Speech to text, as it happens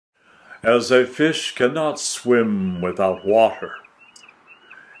As a fish cannot swim without water,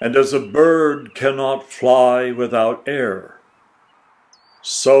 and as a bird cannot fly without air,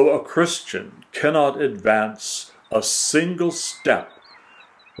 so a Christian cannot advance a single step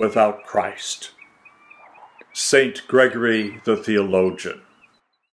without Christ. Saint Gregory the Theologian.